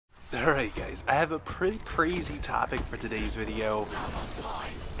Alright guys, I have a pretty crazy topic for today's video,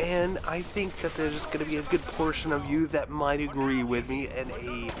 and I think that there's just going to be a good portion of you that might agree with me, and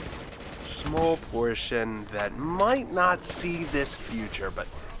a small portion that might not see this future, but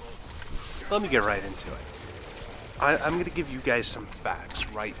let me get right into it. I'm going to give you guys some facts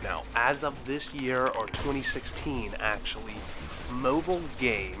right now. As of this year, or 2016 actually, mobile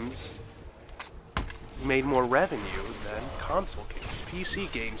games made more revenue than console games,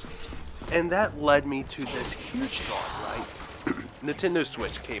 PC games, and that led me to this huge thought, right? Nintendo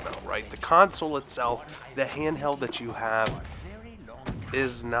Switch came out, right? The console itself, the handheld that you have,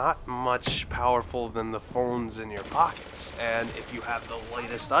 is not much powerful than the phones in your pockets. And if you have the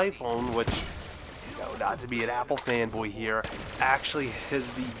latest iPhone, which, you know, not to be an Apple fanboy here, actually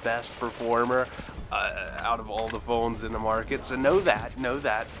is the best performer out of all the phones in the market. So know that,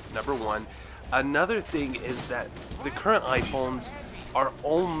 number one. Another thing is that the current iPhones are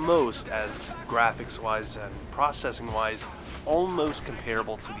almost, as graphics-wise and processing-wise, almost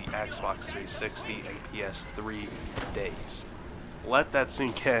comparable to the Xbox 360 and PS3 days. Let that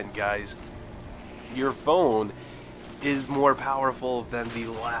sink in, guys. Your phone is more powerful than the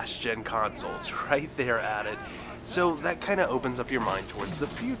last-gen consoles, right there at it. So that kind of opens up your mind towards the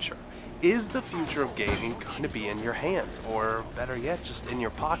future. Is the future of gaming going to be in your hands, or better yet, just in your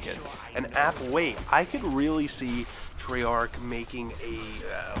pocket? An app, wait, I could really see Treyarch making a,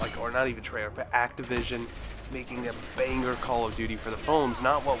 or not even Treyarch, but Activision making a banger Call of Duty for the phones,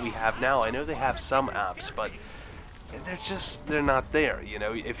 not what we have now. I know they have some apps, but they're not there, you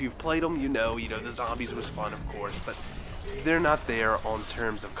know? If you've played them, you know, the zombies was fun, of course, but they're not there on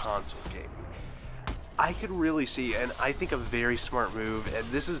terms of console gaming. I could really see, and I think a very smart move, and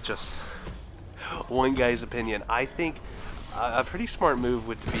this is just one guy's opinion, I think a pretty smart move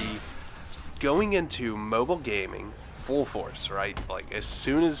would be going into mobile gaming full force, right? Like as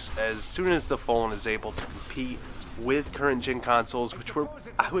soon as the phone is able to compete with current gen consoles, which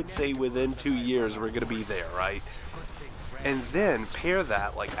I would say within 2 years we're gonna be there, right? And then pair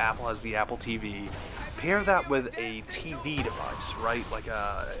that, like Apple has the Apple TV, pair that with a TV device, right?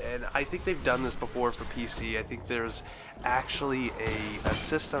 And I think they've done this before for PC. I think there's actually a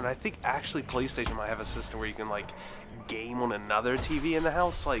system, I think actually PlayStation might have a system where you can like game on another TV in the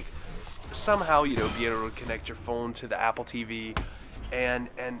house, like somehow, you know, be able to connect your phone to the Apple TV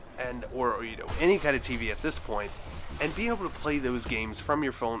or you know, any kind of TV at this point, and being able to play those games from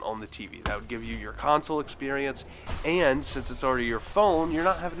your phone on the TV. That would give you your console experience, and since it's already your phone, you're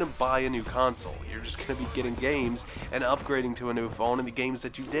not having to buy a new console. You're just going to be getting games and upgrading to a new phone, and the games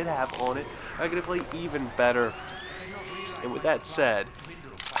that you did have on it are going to play even better. And with that said,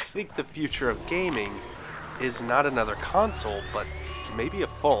 I think the future of gaming is not another console, but maybe a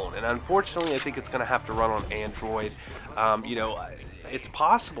phone. And unfortunately, I think it's going to have to run on Android. You know, it's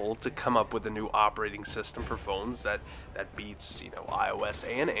possible to come up with a new operating system for phones that beats, you know, iOS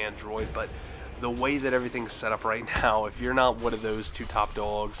and Android, but the way that everything's set up right now, if you're not one of those two top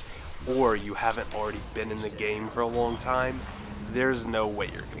dogs, or you haven't already been in the game for a long time, there's no way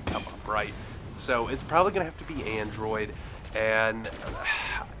you're going to come up, right? So it's probably going to have to be Android, and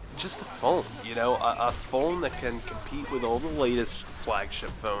just a phone, you know, a phone that can compete with all the latest flagship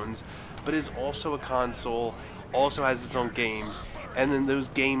phones, but is also a console, also has its own games, and then those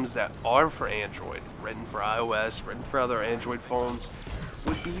games that are for Android, written for iOS, written for other Android phones,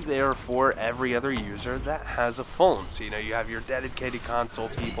 would be there for every other user that has a phone. So, you know, you have your dedicated console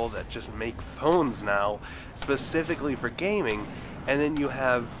people that just make phones now, specifically for gaming, and then you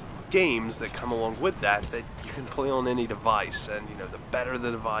have games that come along with that you can play on any device, and you know, the better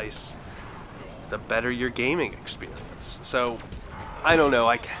the device, the better your gaming experience. So I don't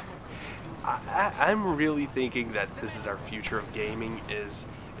know, I'm really thinking that this is our future of gaming, is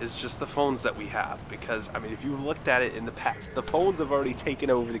just the phones that we have, because I mean, if you've looked at it in the past, the phones have already taken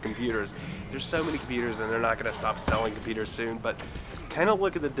over the computers. There's so many computers, and they're not going to stop selling computers soon, but kind of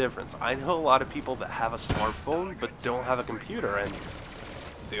look at the difference. I know a lot of people that have a smartphone but don't have a computer, and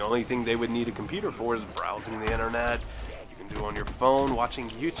the only thing they would need a computer for is browsing the internet. You can do on your phone, watching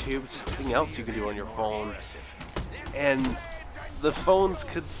YouTube, something else you can do on your phone. And the phones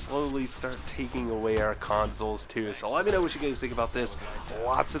could slowly start taking away our consoles too. So let me know what you guys think about this.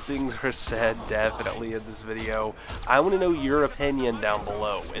 Lots of things are said definitely in this video. I want to know your opinion down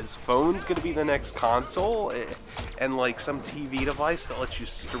below. Is phones going to be the next console? And like some TV device that lets you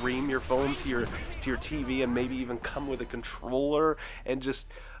stream your phone to your TV, and maybe even come with a controller and just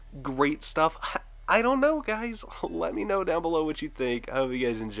great stuff? I don't know, guys. Let me know down below what you think. I hope you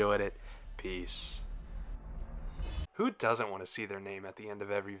guys enjoyed it. Peace. Who doesn't want to see their name at the end of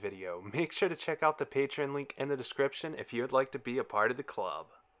every video? Make sure to check out the Patreon link in the description if you would like to be a part of the club.